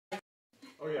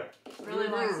Oh yeah. Really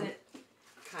likes it.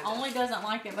 Kinda. Only doesn't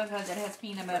like it because it has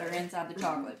peanut butter inside the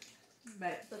chocolate.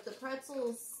 But the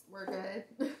pretzels were good.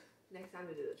 Next time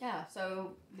to do this. yeah,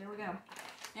 so there we go.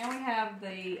 Now we have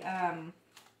the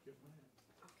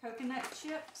coconut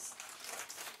chips.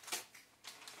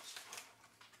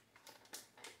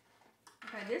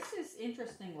 Okay, this is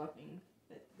interesting looking.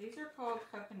 These are called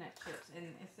coconut chips, and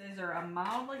it says they're a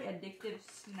mildly addictive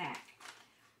snack.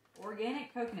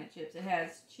 Organic coconut chips. It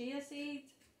has chia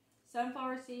seeds,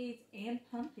 sunflower seeds, and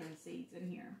pumpkin seeds in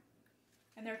here.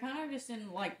 And they're kind of just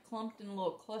in, like, clumped in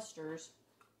little clusters.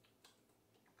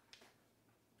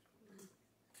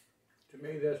 To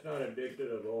me, that's not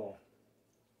addicted at all.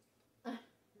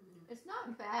 It's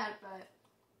not bad,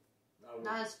 but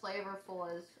not as flavorful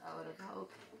as I would have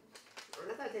hoped.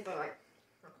 I thought they felt like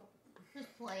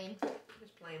Just plain.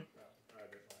 just plain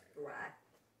dry.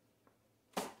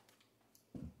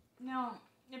 Now,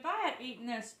 if I had eaten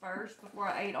this first before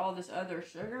I ate all this other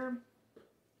sugar,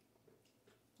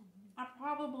 I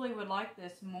probably would like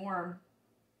this more.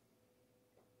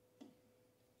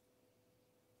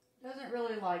 Doesn't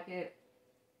really like it.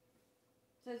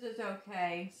 Says it's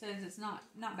okay. Says it's not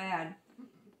bad.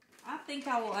 I think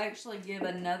I will actually give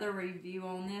another review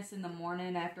on this in the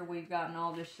morning after we've gotten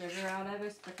all the sugar out of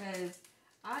us, because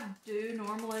I do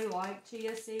normally like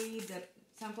chia seeds, the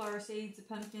sunflower seeds, the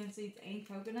pumpkin seeds, and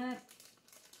coconut.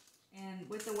 And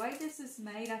with the way this is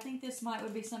made, I think this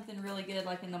would be something really good,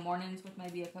 like in the mornings with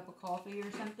maybe a cup of coffee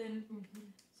or something.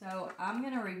 So I'm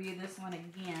going to review this one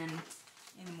again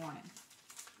in the morning.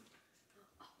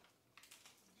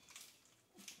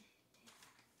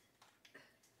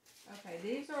 Okay,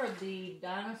 these are the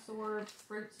dinosaur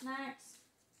fruit snacks.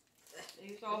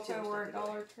 These also were at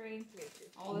Dollar Tree.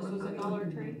 All this was at Dollar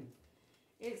Tree.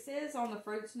 It says on the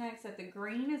fruit snacks that the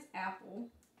green is apple.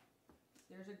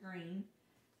 There's a green.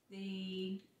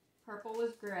 The purple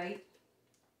is grape.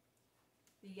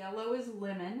 The yellow is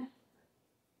lemon.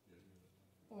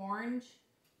 Orange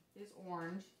is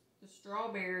orange. The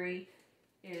strawberry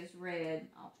is red.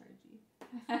 I'll trade you.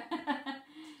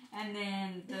 And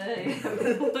then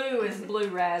the blue is blue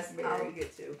raspberry. I'll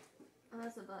get two. Oh,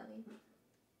 that's a bunny.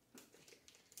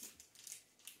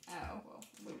 Oh, well,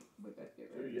 we better get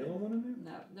Is there rid a of yellow one in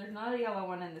there? No, there's not a yellow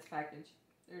one in this package.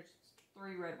 There's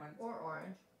 3 red ones. Or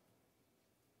orange.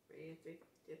 Three, two.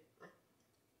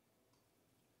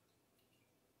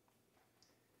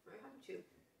 Very hard to chew.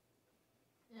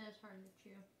 Yeah, it's hard to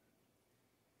chew.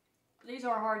 These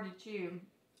are hard to chew.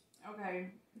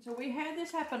 Okay, so we had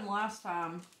this happen last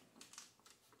time.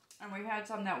 And we had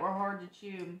some that were hard to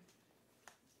chew.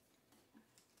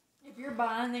 If you're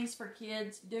buying these for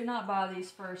kids, do not buy these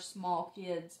for small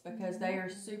kids, because they are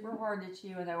super hard to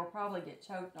chew and they will probably get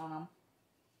choked on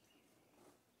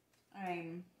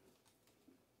them.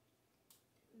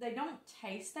 They don't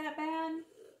taste that bad.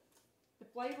 The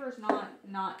flavor is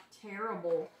not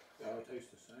terrible They all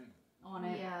taste the same. on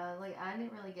it. Yeah, like I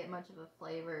didn't really get much of a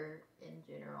flavor in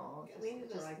general.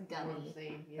 Just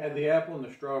gummy. Had the apple and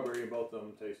the strawberry, both of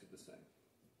them tasted the same.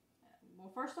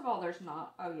 Well, first of all, there's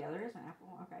not. Oh, yeah, there is an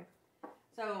apple. Okay.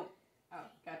 So, oh,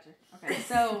 gotcha. Okay,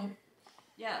 so,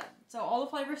 yeah. So, all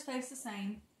the flavors taste the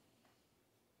same.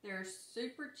 They're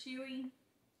super chewy.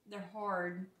 They're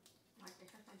hard. Like they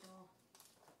hurt my jaw.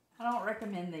 I don't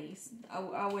recommend these.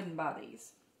 I wouldn't buy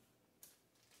these.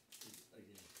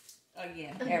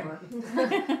 Again, ever.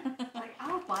 Like,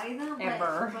 I'll buy them,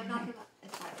 Ever. but not that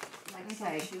it's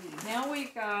like Okay, so chewy. now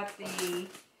we've got the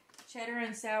cheddar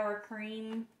and sour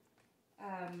cream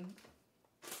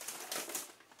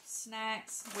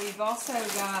snacks. We've also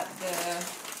got the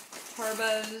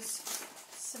turbos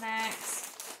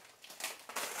snacks.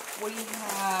 We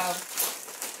have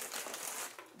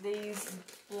these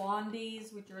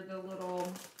blondies, which are the little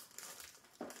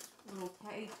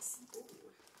cakes.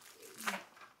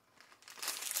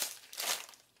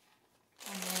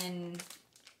 And then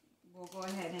we'll go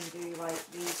ahead and do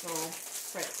like these little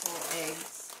pretzel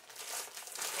eggs.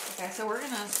 Okay, so we're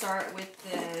gonna start with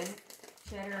the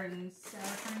cheddar and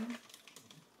sour cream.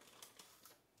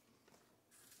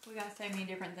 We got so many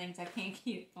different things I can't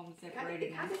keep on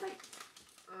separating them.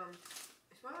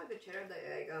 It's more like the cheddar,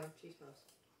 cheese puffs.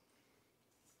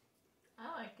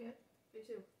 I like it. Me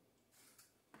too.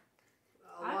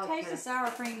 I taste the sour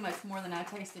cream much more than I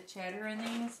taste the cheddar in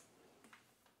these.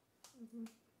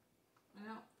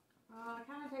 I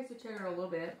kind of taste the cheddar a little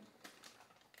bit.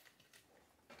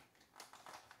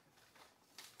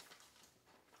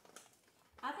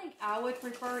 I think I would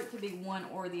prefer it to be one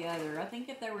or the other. I think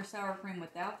if they were sour cream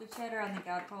without the cheddar, I think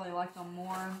I'd probably like them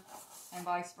more, and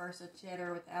vice versa,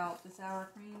 cheddar without the sour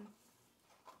cream.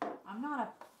 I'm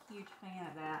not a huge fan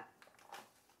of that.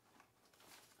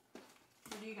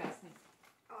 you guys think?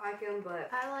 I like them, but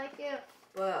I like it,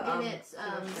 but and it's too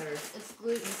much cheddar. it's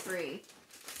gluten free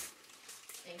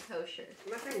and kosher.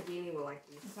 My friend Jeannie will like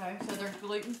these. Okay, so they're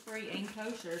gluten free and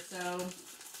kosher. So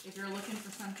if you're looking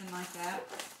for something like that,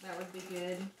 that would be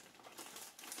good.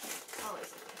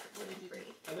 Always gluten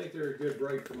free. I think they're a good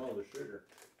break from all the sugar.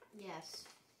 Yes.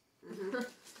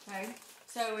 Okay,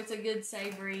 so it's a good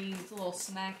savory, it's a little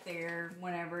snack there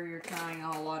whenever you're trying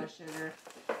a lot of sugar.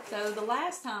 So the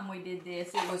last time we did this,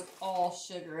 it was all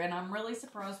sugar, and I'm really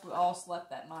surprised we all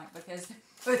slept that night because it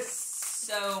was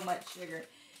so much sugar.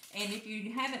 And if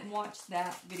you haven't watched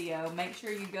that video, make sure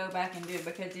you go back and do it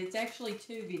because it's actually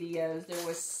 2 videos. There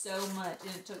was so much,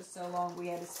 and it took so long we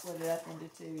had to split it up into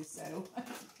 2. So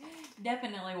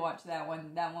definitely watch that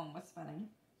one. That one was funny.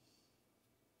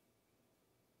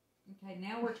 Okay,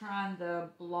 now we're trying the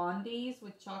blondies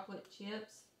with chocolate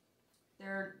chips.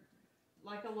 They're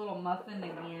like a little muffin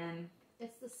again.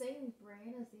 It's the same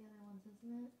brand as the other ones,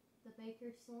 isn't it? The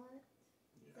Baker's Select?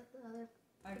 Is that the other?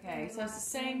 Okay, so it's the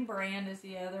same brand as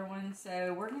the other one,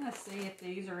 so we're going to see if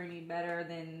these are any better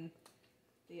than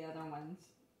the other ones.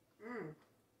 They're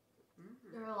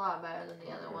a lot better than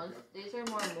the other ones. These are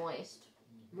more moist.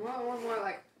 More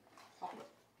like chocolate.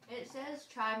 It says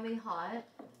try me hot,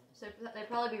 so they'd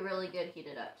probably be really good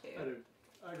heated up too.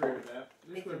 I agree with that.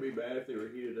 This wouldn't be bad if they were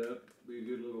heated up. Be a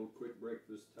good little quick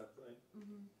breakfast type thing.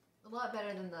 A lot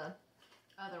better than the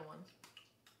other ones.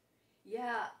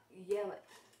 Yeah.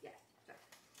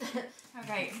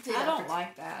 Okay, I don't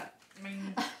like that. I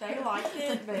mean, they liked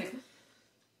it, but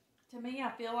to me, I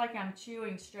feel like I'm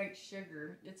chewing straight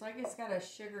sugar. It's like it's got a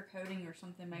sugar coating or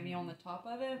something maybe on the top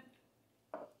of it.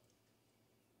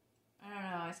 I don't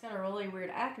know. It's got a really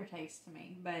weird aftertaste to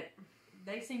me, but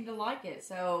they seem to like it,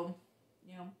 so,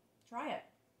 you know, try it.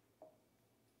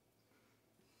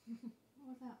 What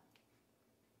was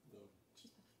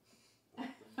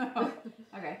that?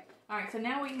 Okay. All right. So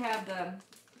now we have the.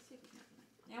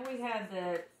 Now we have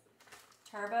the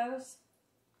turbos.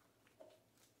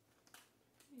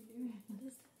 What are you doing? What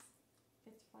is this?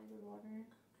 It's flavored water.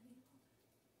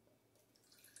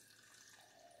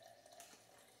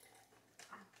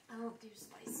 I don't do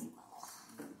spicy well.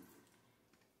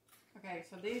 Okay,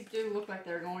 so these do look like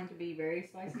they're going to be very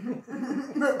spicy. God,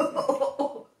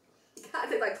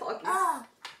 they like talkies. Ah!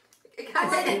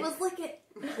 It was licking.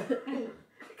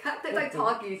 God, they like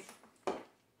talkies.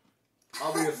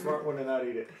 I'll be a smart one and not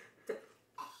eat it.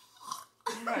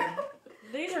 Right.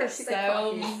 These are She's so.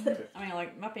 like talkies. I mean,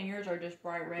 like my fingers are just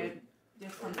bright red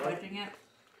just from touching it.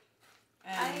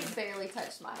 I barely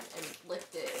touched mine and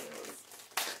licked it. And it was.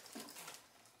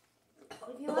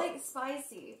 If you like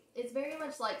spicy, it's very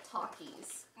much like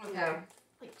Takis. Okay.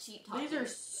 Like cheap Takis. These are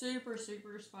super,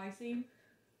 super spicy.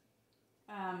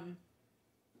 And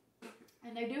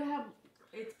they do have,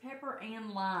 it's pepper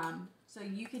and lime. So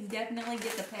you can definitely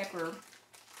get the pepper.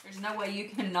 There's no way you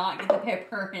cannot get the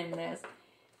pepper in this.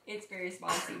 It's very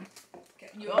spicy.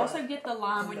 You also get the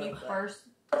lime when you first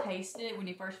taste it, when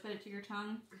you first put it to your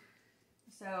tongue.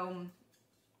 So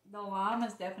the lime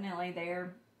is definitely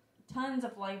there. Tons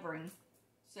of flavoring.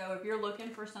 So if you're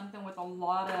looking for something with a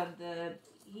lot of the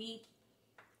heat,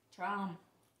 try them.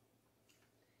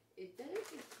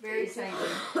 Very savory.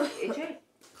 It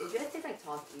just tastes like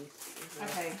talkies.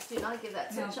 Okay. Do not give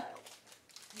that to a child.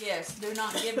 Yes, do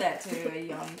not give that to a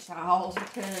young child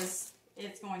because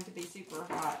it's going to be super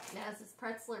hot. Now, is this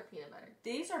pretzel or peanut butter?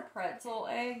 These are pretzel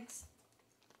eggs.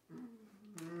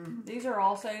 These are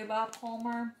also by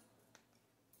Palmer.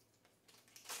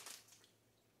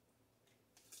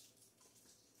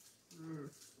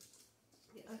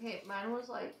 Okay, mine was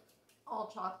like all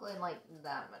chocolate and like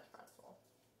that much pretzel.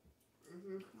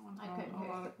 I couldn't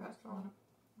taste the pretzel.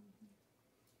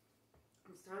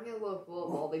 I'm starting to get a little full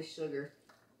of all this sugar.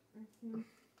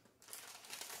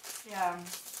 Yeah.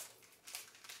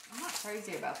 I'm not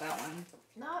crazy about that one.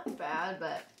 Not bad,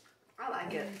 but I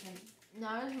like it.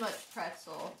 not as much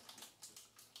pretzel.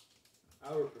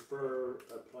 I would prefer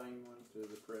a plain one to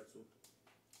the pretzel.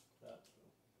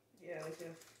 Yeah, me too.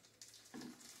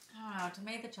 I don't know. To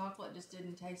me, the chocolate just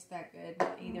didn't taste that good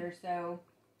either. So,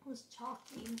 It was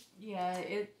chalky. yeah,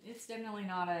 it's definitely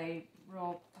not a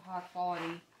real high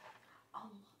quality.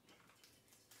 Oh,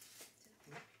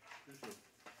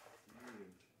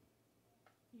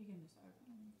 You can just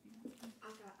open them.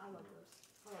 I love those.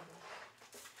 I love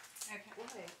those. Okay. Why?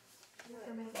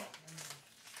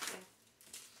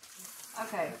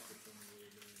 Okay.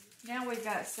 Now we've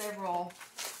got several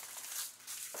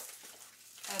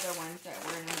other ones that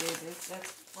we're gonna do.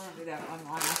 We're gonna do that one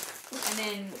last. And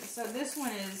then, so this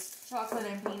one is chocolate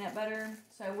and peanut butter.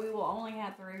 So we will only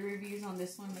have 3 reviews on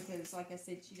this one because, like I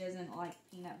said, she doesn't like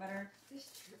peanut butter.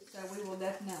 So we will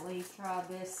definitely try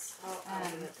this.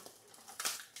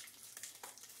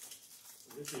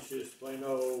 This is just plain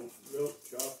old milk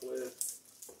chocolate.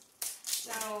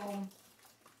 So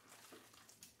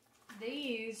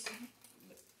these,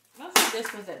 most of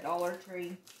this was at Dollar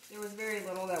Tree. There was very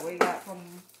little that we got from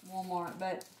Walmart,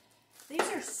 but these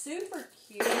are super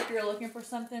cute if you're looking for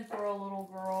something for a little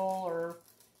girl, or,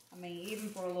 I mean, even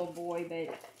for a little boy,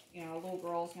 but, you know, a little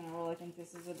girl's going to really think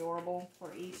this is adorable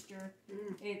for Easter.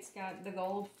 It's got the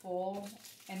gold foil,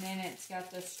 and then it's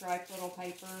got the striped little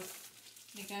paper.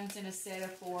 It comes in a set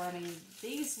of 4. I mean,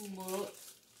 these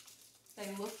they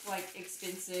look like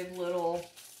expensive little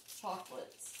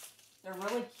chocolates. They're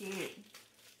really cute.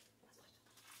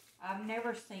 I've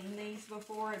never seen these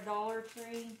before at Dollar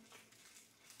Tree.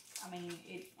 I mean,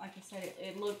 like I said,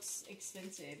 it looks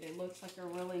expensive. It looks like a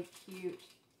really cute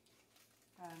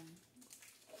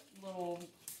little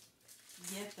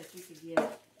gift that you could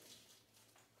get.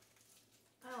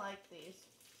 I like these.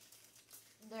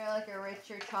 They're like a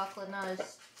richer chocolate, not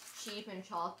as cheap and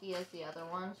chalky as the other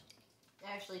ones. It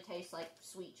actually tastes like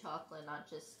sweet chocolate, not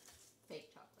just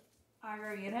fake chocolate. I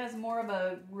agree. It has more of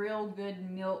a real good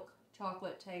milk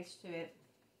chocolate taste to it.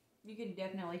 You can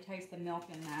definitely taste the milk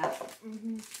in that.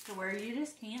 To where you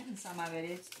just can't in some of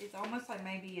it. It's almost like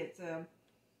maybe it's a...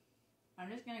 I'm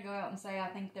just going to go out and say I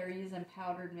think they're using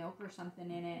powdered milk or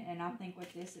something in it. And I think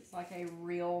with this, it's like a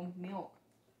real milk.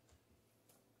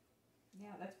 Yeah,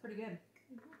 that's pretty good.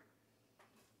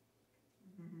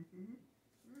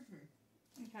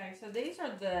 Okay, so these are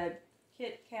the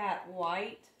Kit Kat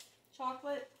white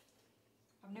chocolate.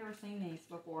 I've never seen these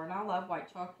before, and I love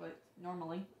white chocolate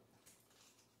normally.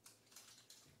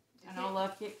 And I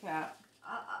love Kit Kat.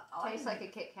 Tastes like a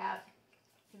Kit Kat.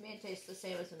 To me, it tastes the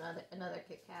same as another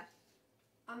Kit Kat.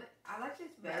 I like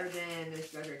this better than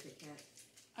this regular Kit Kat.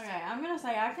 Okay, I'm going to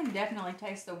say I can definitely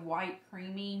taste the white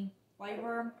creamy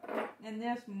flavor in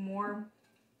this more.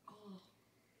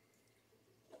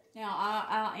 Now,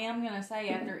 I am going to say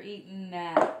after eating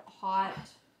that hot,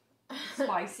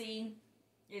 spicy,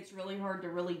 it's really hard to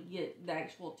really get the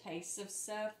actual taste of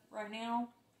stuff right now.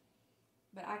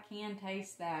 But I can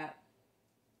taste that.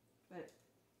 But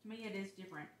to me, it is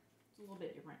different. It's a little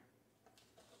bit different.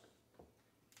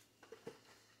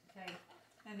 Okay.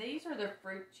 And these are the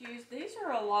fruit chews. These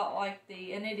are a lot like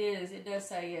it does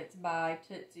say it's by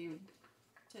Tootsie.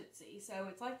 So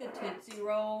it's like the Tootsie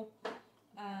Roll.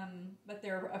 But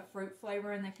they're a fruit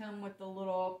flavor, and they come with the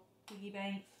little piggy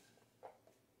bank.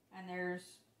 And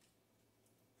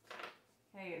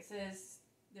it says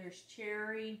there's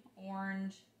cherry,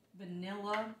 orange,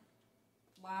 vanilla,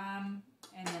 lime,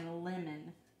 and then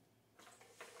lemon.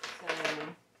 So, I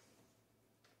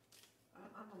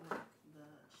don't like the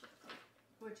shit.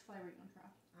 Which flavor are you gonna try?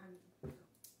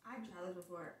 I tried this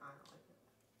before. I don't like it.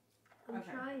 I'm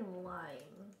trying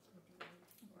lime.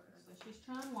 So she's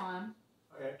trying lime.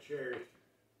 I got cherry.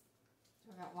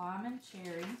 So I got lime and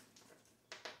cherry.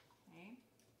 Okay.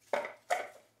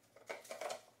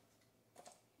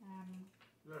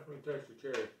 Definitely taste the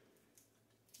cherry.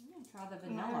 I'm gonna try the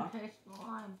vanilla. I taste the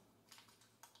lime.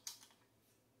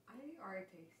 I already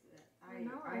tasted it. I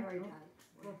No, already I tried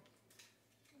don't. it.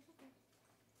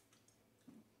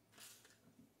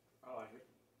 I like it.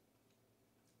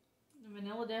 The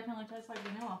vanilla definitely tastes like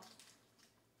vanilla.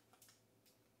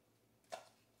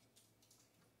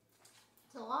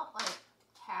 It's a lot like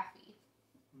taffy.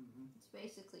 It's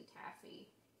basically taffy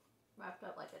wrapped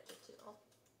up like a Tootsie Roll.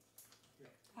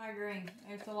 I agree.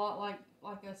 It's a lot like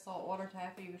a saltwater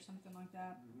taffy or something like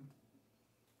that.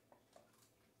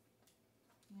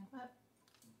 Yeah.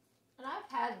 And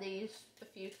I've had these a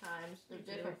few times. They're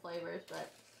different flavors,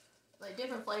 but like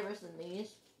different flavors than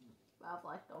these. I've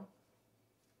liked them.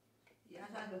 Yeah,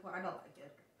 I tried it before. I don't like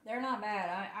it. They're not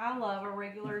bad. I love a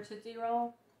regular Tootsie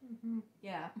Roll.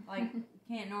 Yeah, like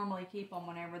can't normally keep them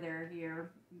whenever they're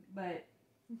here, but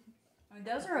I mean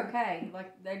those are okay.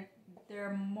 Like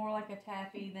they're more like a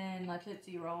taffy than a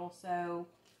Tootsie Roll, so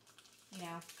you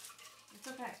know it's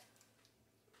okay.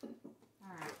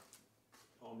 All right.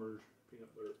 Palmer's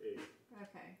peanut butter egg.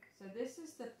 Okay, so this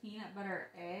is the peanut butter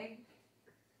egg.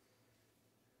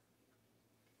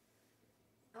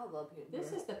 I love peanut butter.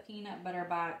 This is the peanut butter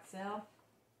by itself.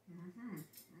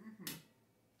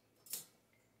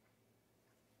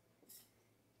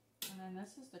 And then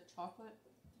this is the chocolate.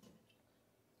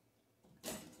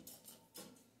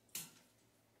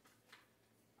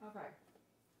 Okay.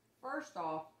 First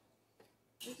off,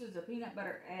 this is a peanut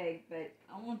butter egg, but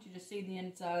I want you to see the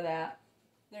inside of that.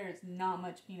 There is not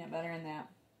much peanut butter in that.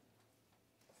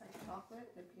 Like chocolate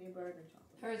and peanut butter and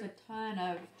chocolate. There's a ton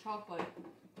of chocolate.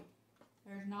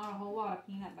 There's not a whole lot of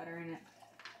peanut butter in it.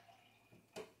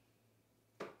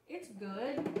 It's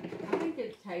good. I think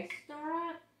it tastes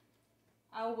alright.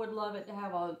 I would love it to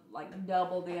have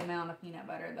double the amount of peanut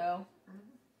butter though.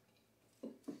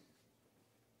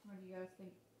 What do you guys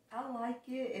think? I like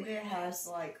it if it has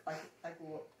like a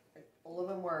little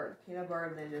bit more peanut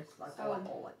butter than just like a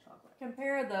whole like chocolate.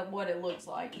 Compare what it looks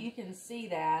like. You can see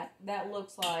that. That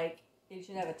looks like it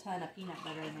should have a ton of peanut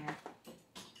butter in there.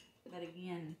 But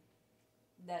again,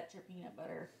 that's your peanut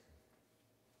butter.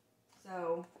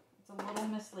 So, it's a little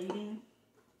misleading.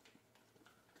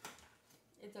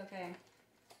 It's okay.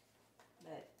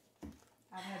 But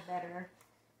I've had better.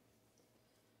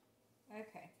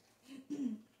 Okay.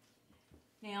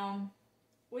 Now,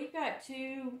 we've got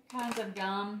two kinds of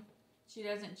gum. She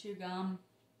doesn't chew gum.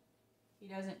 He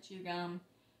doesn't chew gum.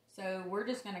 So we're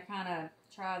just going to kind of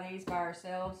try these by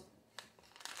ourselves.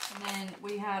 And then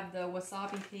we have the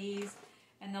Wasabi Peas.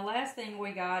 And the last thing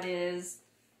we got is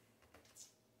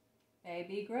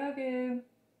Baby Grogu.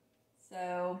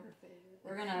 So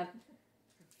we're going to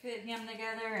put him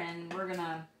together and we're going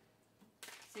to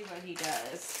see what he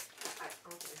does.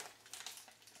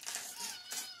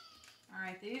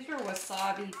 Alright, these are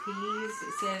Wasabi Peas.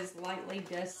 It says lightly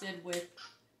dusted with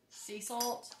sea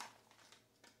salt.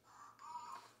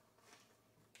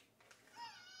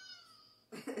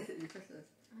 Your Christmas.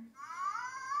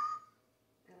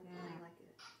 I like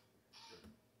it.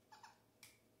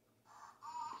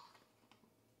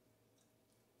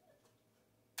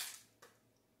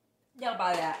 Y'all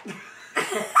buy that.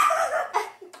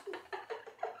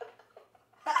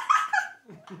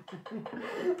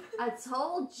 I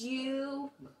told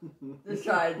you. Just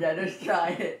try it, Dad. Just try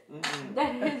it.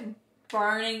 That is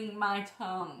burning my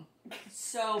tongue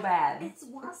so bad. It's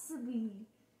wasabi.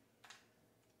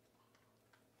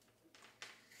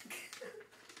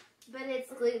 But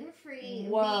it's gluten-free,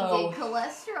 Whoa. vegan,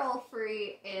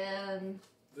 cholesterol-free, and...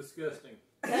 Disgusting.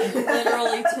 That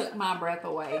literally took my breath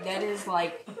away. That is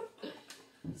like...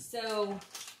 So,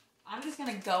 I'm just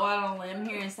going to go out on a limb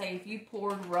here and say if you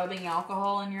poured rubbing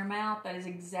alcohol in your mouth, that is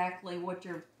exactly what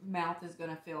your mouth is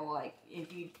going to feel like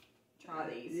if you try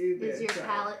these. Is your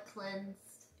palate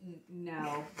cleansed?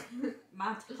 No.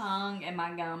 My tongue and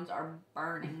my gums are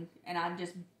burning, and I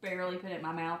just barely put it in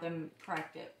my mouth and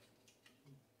cracked it.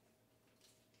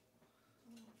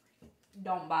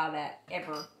 Don't buy that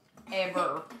ever,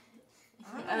 ever.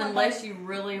 Unless you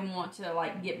really want to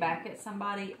like get back at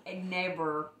somebody, and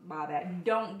never buy that.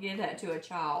 Don't give that to a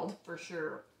child for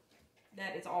sure.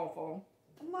 That is awful.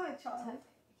 My child.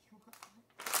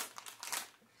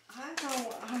 I don't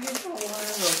want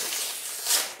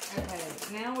Okay,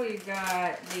 now we've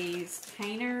got these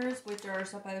painters, which are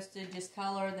supposed to just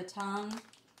color the tongue,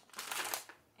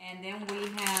 and then we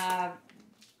have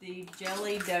the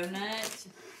jelly donut.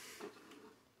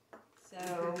 So,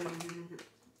 we're going to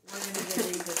give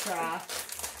these a try.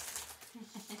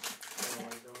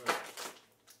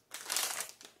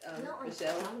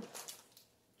 Michelle.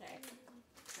 Okay.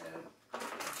 So,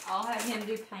 I'll have him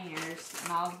do painters,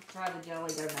 and I'll try the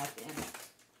jelly donut then.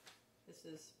 This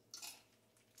is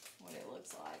what it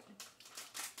looks like.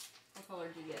 What color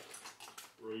did you get?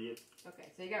 Red. Okay,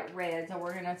 so you got red, so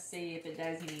we're going to see if it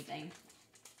does anything.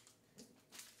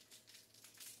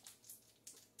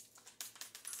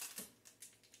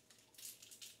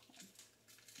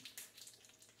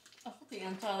 That's what the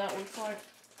inside of that looks like.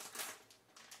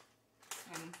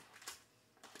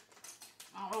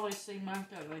 I don't really see much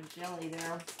of a jelly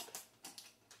there.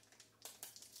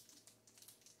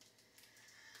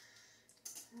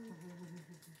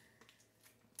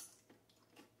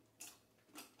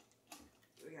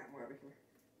 We got more over here.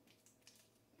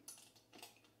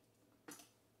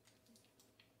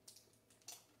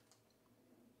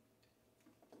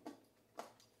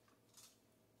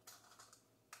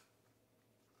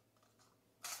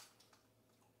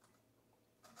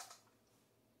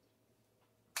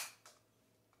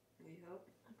 Need help?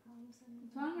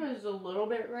 Tongue is a little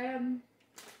bit red.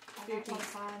 I got one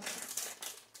side.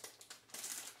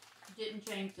 Didn't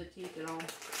change the teeth at all.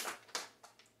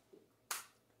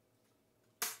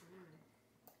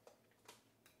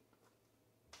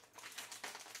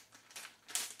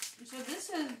 So this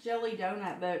is jelly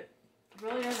donut, but it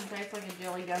really doesn't taste like a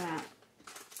jelly donut.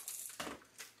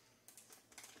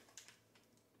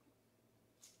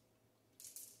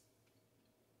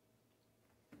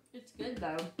 It's good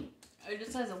though. It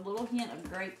just has a little hint of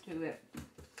grape to it.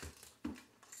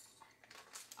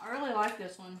 I really like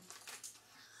this one.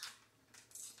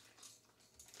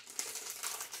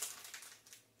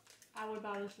 I would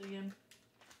buy this again.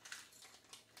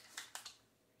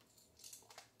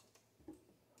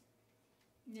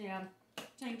 Yeah,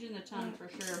 changing the tongue for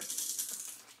sure.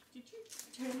 Did you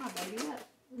tear my baby up?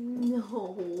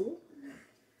 No.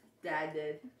 Dad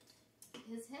did.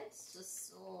 His head's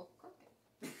just a little crooked.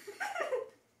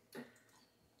 Set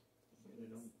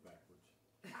it on backwards.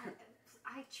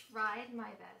 I tried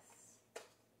my best.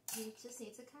 He just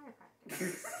needs a chiropractor.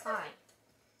 Fine.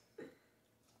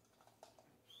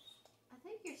 I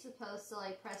think you're supposed to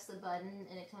like press the button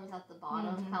and it comes out the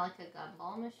bottom, kind of like a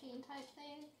gumball machine type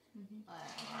thing.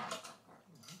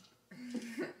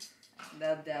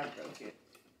 Dad broke it.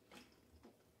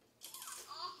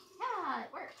 Yeah,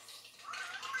 it works.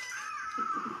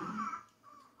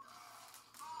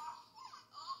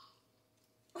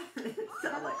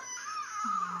 Sound like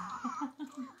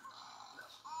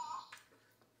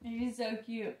He's so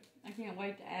cute. I can't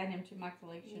wait to add him to my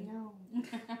collection. No.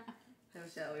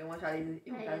 so you want to try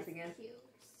this again? Cute.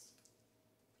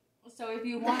 So if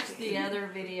you watched the other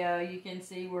video, you can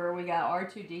see where we got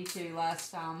R2-D2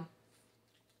 last time.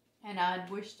 And I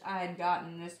wished I had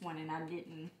gotten this one and I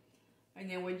didn't. And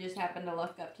then we just happened to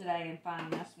look up today and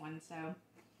find this one. So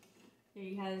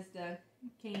he has the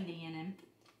candy in him.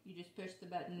 You just push the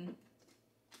button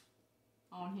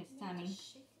on his tummy.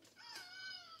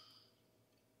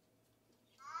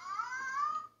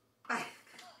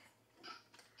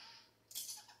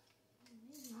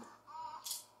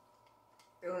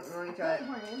 Let me try it.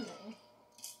 More in there.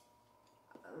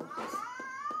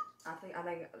 I think I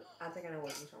know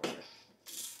what you're talking about.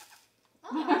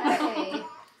 Oh, hey.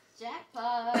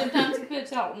 Jackpot. Sometimes it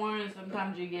puts out one and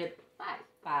sometimes you get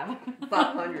 5.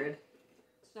 500.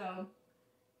 So,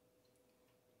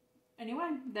 anyway,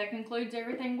 that concludes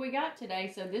everything we got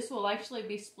today. So this will actually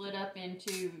be split up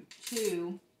into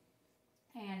 2.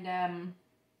 And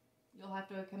you'll have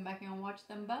to come back and watch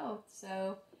them both.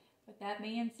 So, with that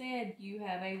being said, you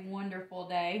have a wonderful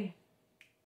day.